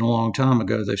started it a long time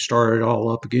ago, they've started it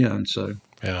all up again. So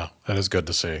Yeah, that is good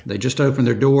to see. they just opened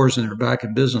their doors and they're back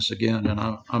in business again. And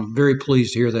I'm very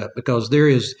pleased to hear that, because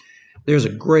there's a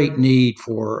great need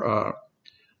for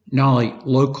not only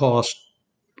low cost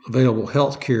available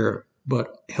health care,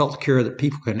 but health care that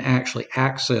people can actually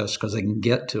access because they can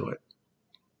get to it.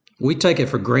 We take it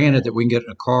for granted that we can get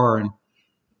in a car and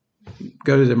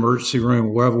go to the emergency room or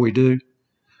wherever we do.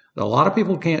 A lot of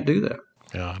people can't do that.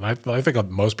 Yeah, and I think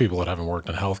most people that haven't worked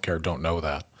in healthcare don't know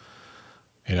that.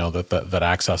 That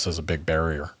access is a big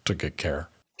barrier to good care.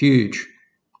 Huge,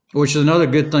 which is another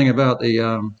good thing about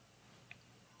the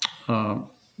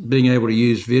being able to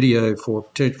use video for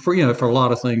a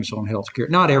lot of things on healthcare.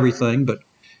 Not everything, but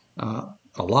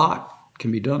a lot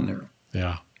can be done there.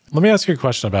 Yeah. Let me ask you a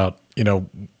question about,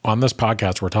 on this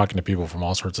podcast, we're talking to people from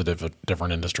all sorts of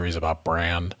different industries about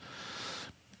brand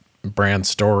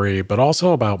story, but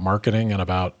also about marketing and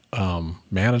about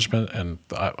management. And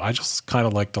I just kind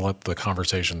of like to let the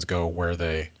conversations go where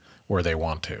they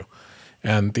want to.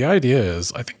 And the idea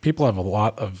is, I think people have a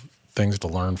lot of things to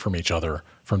learn from each other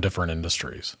from different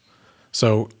industries.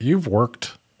 So you've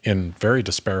worked in very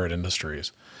disparate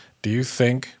industries. Do you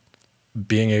think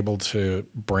being able to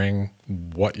bring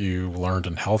what you learned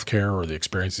in healthcare or the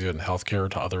experiences in healthcare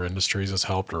to other industries has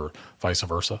helped, or vice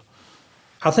versa?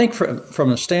 I think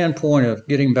from a standpoint of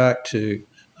getting back to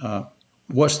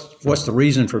what's the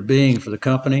reason for being for the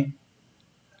company,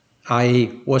 i.e.,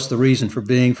 what's the reason for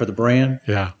being for the brand?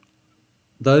 Yeah.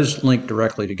 Those link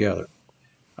directly together.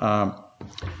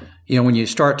 When you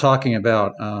start talking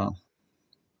about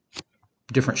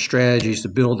different strategies to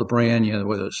build the brand,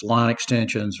 whether it's line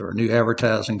extensions or a new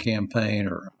advertising campaign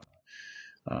or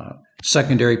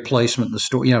secondary placement in the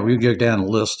store, we go down a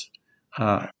list.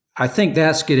 I think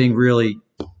that's getting really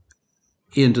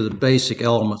into the basic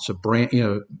elements of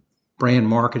brand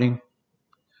marketing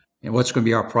and what's going to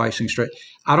be our pricing strategy.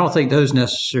 I don't think those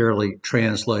necessarily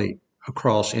translate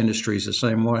across industries the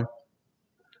same way.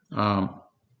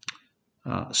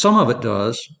 Some of it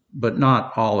does, but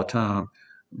not all the time.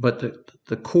 But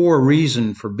the core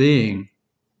reason for being,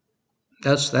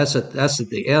 that's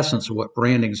the essence of what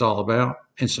branding is all about,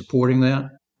 and supporting that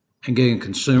and getting a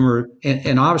consumer,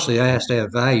 and obviously that has to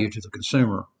add value to the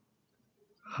consumer.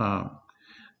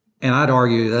 And I'd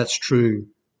argue that's true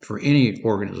for any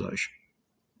organization,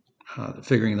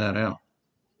 figuring that out.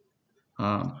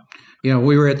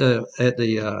 We were at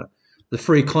the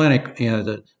free clinic.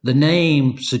 The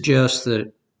name suggests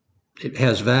that it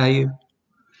has value,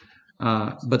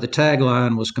 but the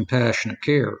tagline was compassionate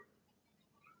care,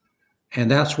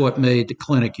 and that's what made the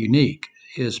clinic unique.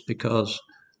 Is because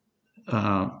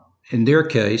in their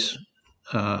case,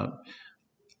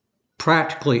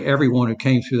 practically everyone who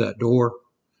came through that door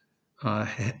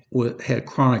had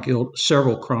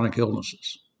several chronic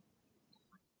illnesses.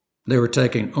 They were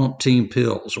taking umpteen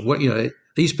pills, or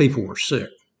these people were sick.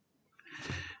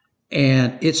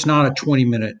 And it's not a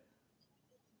 20-minute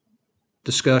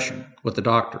discussion with the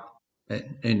doctor.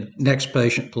 And next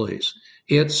patient, please.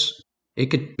 It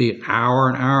could be an hour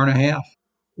and a half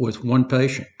with one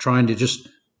patient, trying to just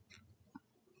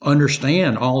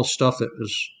understand all the stuff that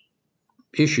was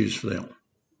issues for them,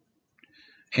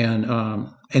 and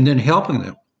then helping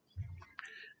them.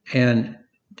 And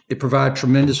it provided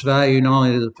tremendous value not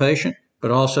only to the patient,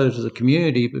 but also to the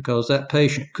community, because that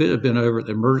patient could have been over at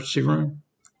the emergency room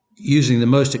using the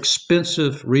most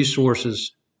expensive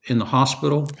resources in the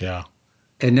hospital. Yeah.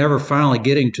 And never finally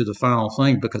getting to the final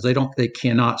thing, because they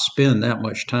cannot spend that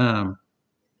much time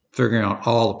figuring out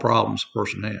all the problems the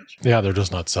person has. Yeah, they're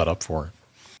just not set up for it.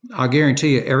 I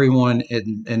guarantee you everyone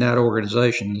in that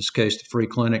organization, in this case the free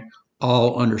clinic,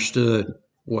 all understood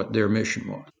what their mission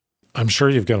was. I'm sure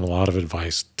you've given a lot of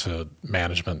advice to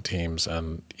management teams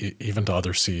and even to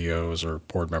other CEOs or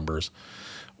board members.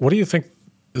 What do you think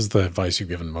is the advice you've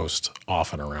given most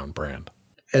often around brand?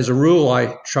 As a rule,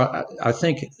 I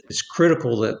think it's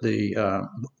critical that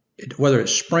whether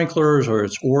it's sprinklers or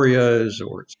it's Oreos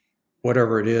or it's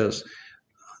whatever it is,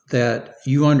 that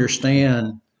you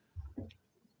understand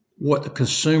what the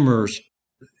consumers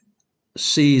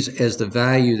sees as the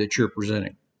value that you're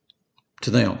presenting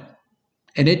to them.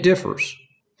 And it differs.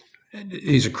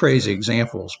 These are crazy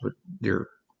examples, but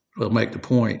they'll make the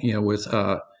point. With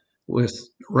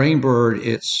Rainbird,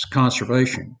 it's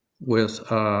conservation. With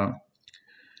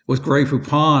Grey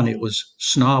Poupon, it was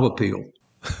snob appeal.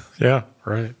 Yeah,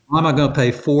 right. Why am I going to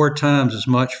pay 4 times as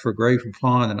much for Grey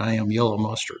Poupon than I am yellow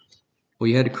mustard? Well,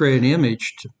 you had to create an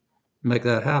image to make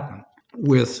that happen.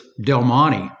 With Del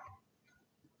Monte,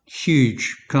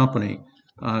 huge company,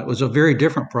 it was a very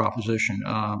different proposition.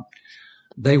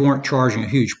 They weren't charging a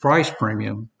huge price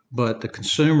premium, but the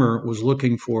consumer was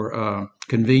looking for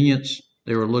convenience.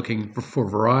 They were looking for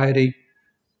variety,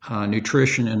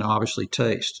 nutrition, and obviously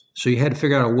taste. So you had to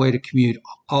figure out a way to commute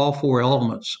all four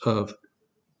elements of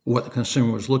what the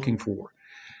consumer was looking for.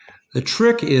 The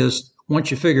trick is, once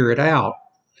you figure it out,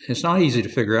 it's not easy to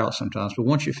figure out sometimes, but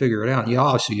once you figure it out,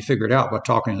 you figure it out by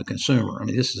talking to the consumer. I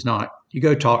mean, this is not, you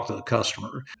go talk to the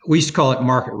customer. We used to call it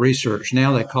market research.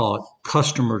 Now they call it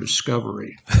customer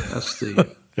discovery. That's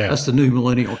the Yeah. that's the new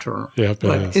millennial term. Yeah,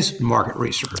 but it's market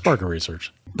research. It's market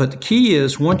research. But the key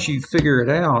is, once you figure it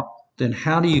out, then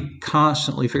how do you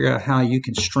constantly figure out how you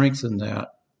can strengthen that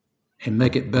and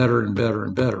make it better and better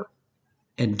and better?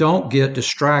 And don't get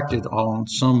distracted on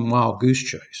some wild goose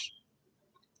chase.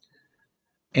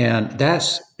 And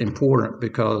that's important,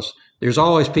 because there's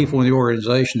always people in the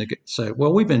organization that say,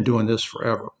 well, we've been doing this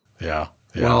forever. Yeah.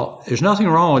 Well, there's nothing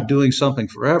wrong with doing something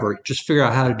forever. Just figure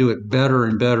out how to do it better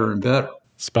and better and better.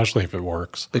 Especially if it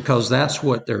works. Because that's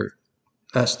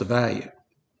the value.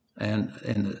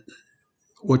 And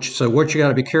what you got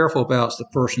to be careful about is the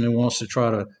person who wants to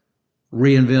try to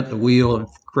reinvent the wheel and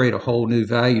create a whole new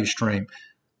value stream.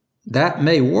 That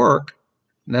may work.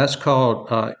 That's called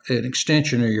an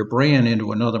extension of your brand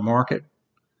into another market.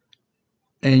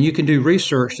 And you can do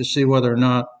research to see whether or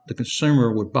not the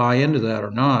consumer would buy into that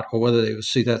or not, or whether they would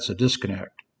see that's a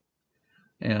disconnect.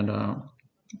 And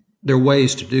there are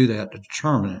ways to do that, to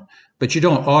determine it. But you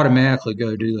don't automatically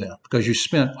go do that, because you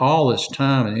spent all this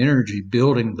time and energy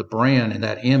building the brand and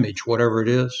that image, whatever it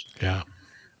is. Yeah.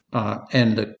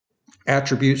 And the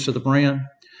attributes of the brand.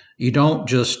 You don't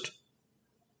just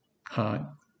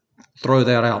throw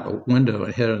that out the window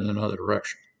and head in another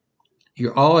direction.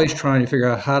 You're always trying to figure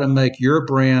out how to make your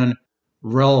brand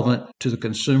relevant to the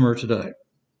consumer today,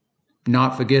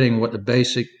 not forgetting what the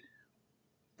basic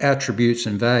attributes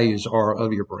and values are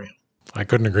of your brand. I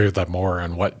couldn't agree with that more.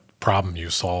 And what problem you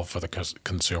solve for the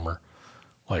consumer,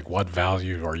 like what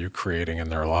value are you creating in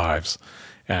their lives?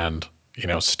 And,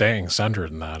 staying centered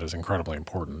in that is incredibly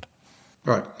important.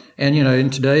 Right. And, in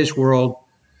today's world,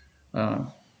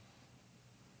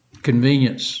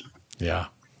 convenience,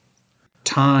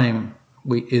 time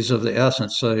is of the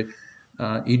essence. So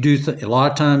you do a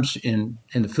lot of times in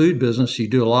the food business, you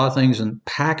do a lot of things in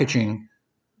packaging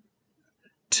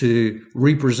to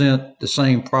represent the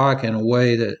same product in a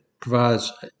way that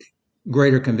provides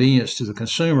greater convenience to the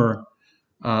consumer.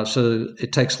 So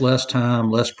it takes less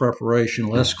time, less preparation,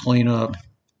 less cleanup,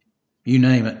 you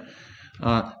name it.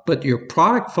 But your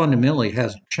product fundamentally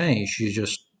hasn't changed. You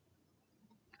just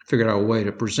figured out a way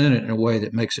to present it in a way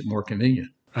that makes it more convenient.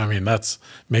 I mean, that's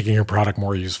making your product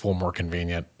more useful, more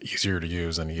convenient, easier to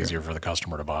use, and easier for the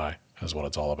customer to buy is what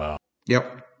it's all about.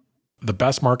 Yep. The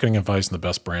best marketing advice and the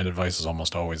best brand advice is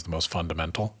almost always the most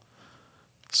fundamental.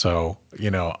 So,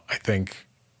 I think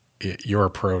your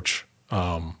approach,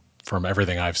 from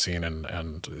everything I've seen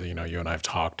and you and I've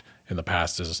talked in the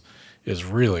past is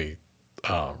really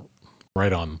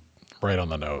right on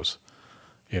the nose.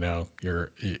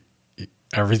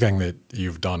 Everything that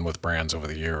you've done with brands over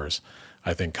the years,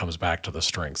 I think, comes back to the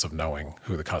strengths of knowing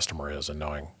who the customer is and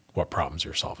knowing what problems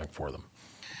you're solving for them.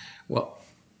 Well,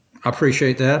 I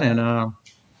appreciate that. And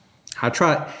I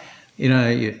try,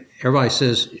 everybody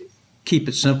says, keep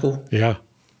it simple. Yeah.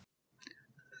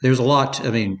 There's a lot,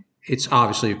 it's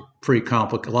obviously pretty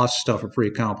complicated. Lots of stuff are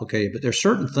pretty complicated, but there's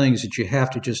certain things that you have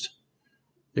to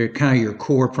they're kind of your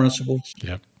core principles.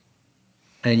 Yep.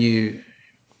 And you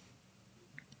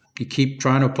keep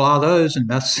trying to apply those, and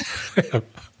that's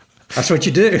what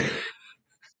you do.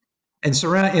 And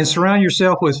surround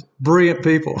yourself with brilliant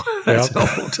people. That's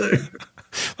helpful too.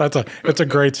 It's a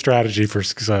great strategy for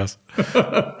success.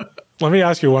 Let me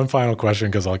ask you one final question,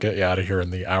 because I'll get you out of here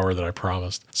in the hour that I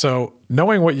promised. So,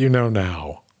 knowing what you know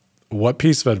now, what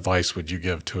piece of advice would you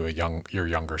give to your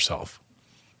younger self?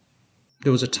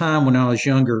 There was a time when I was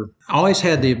younger, I always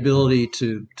had the ability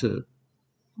to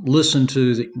listen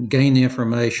to, gain the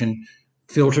information,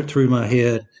 filter it through my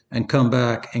head, and come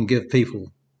back and give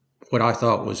people what I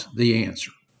thought was the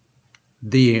answer.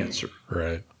 The answer.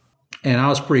 Right. And I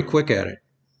was pretty quick at it,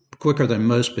 quicker than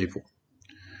most people.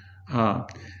 And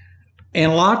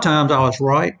a lot of times I was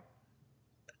right,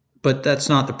 but that's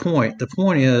not the point. The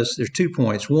point is, there's 2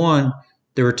 points. One,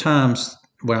 there are times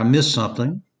when I missed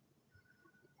something,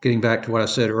 getting back to what I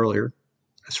said earlier.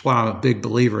 That's why I'm a big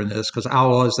believer in this, because I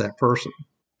was that person.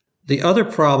 The other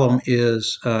problem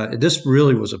is, this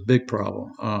really was a big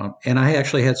problem. And I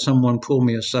actually had someone pull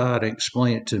me aside and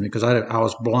explain it to me, because I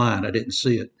was blind. I didn't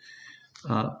see it.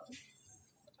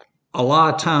 A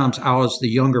lot of times I was the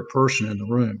younger person in the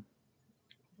room.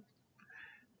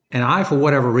 And I, for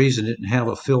whatever reason, didn't have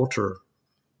a filter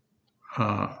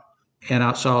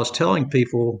And so I was telling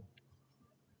people,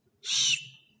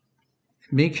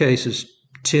 in many cases,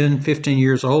 10, 15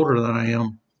 years older than I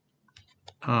am,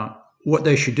 what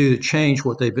they should do to change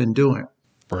what they've been doing.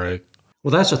 Right.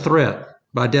 Well, that's a threat.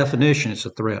 By definition, it's a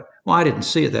threat. Well, I didn't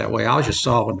see it that way. I was just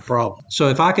solving the problem. So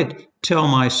if I could tell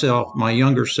myself, my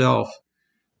younger self,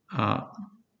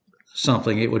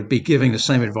 something, it would be giving the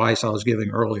same advice I was giving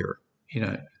earlier.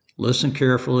 Listen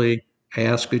carefully,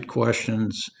 ask good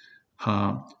questions,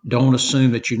 don't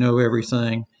assume that you know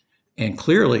everything, and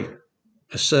clearly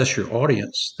assess your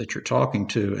audience that you're talking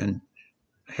to and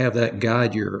have that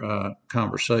guide your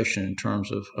conversation in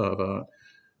terms of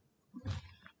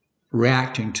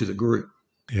reacting to the group.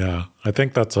 Yeah, I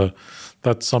think that's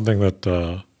something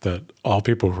that all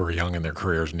people who are young in their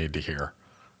careers need to hear,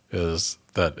 is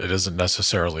that it isn't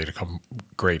necessarily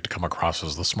great to come across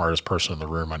as the smartest person in the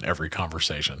room on every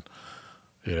conversation.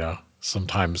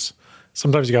 Sometimes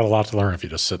you got a lot to learn if you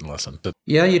just sit and listen.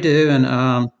 Yeah, you do,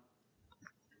 and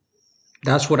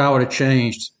that's what I would have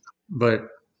changed, but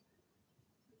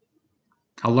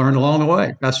I learned along the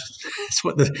way. That's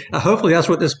what hopefully that's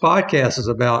what this podcast is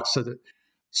about, so that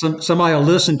somebody will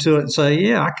listen to it and say,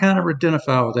 yeah, I kind of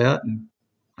identify with that, and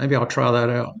maybe I'll try that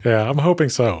out. Yeah, I'm hoping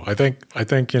so. I think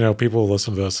people will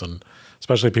listen to this, and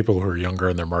especially people who are younger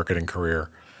in their marketing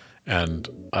career. And,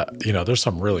 there's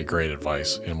some really great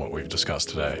advice in what we've discussed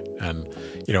today. And,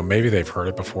 maybe they've heard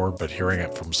it before, but hearing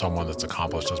it from someone that's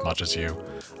accomplished as much as you,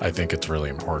 I think it's really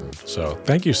important. So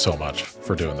thank you so much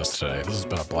for doing this today. This has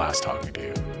been a blast talking to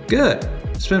you. Good.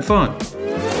 It's been fun.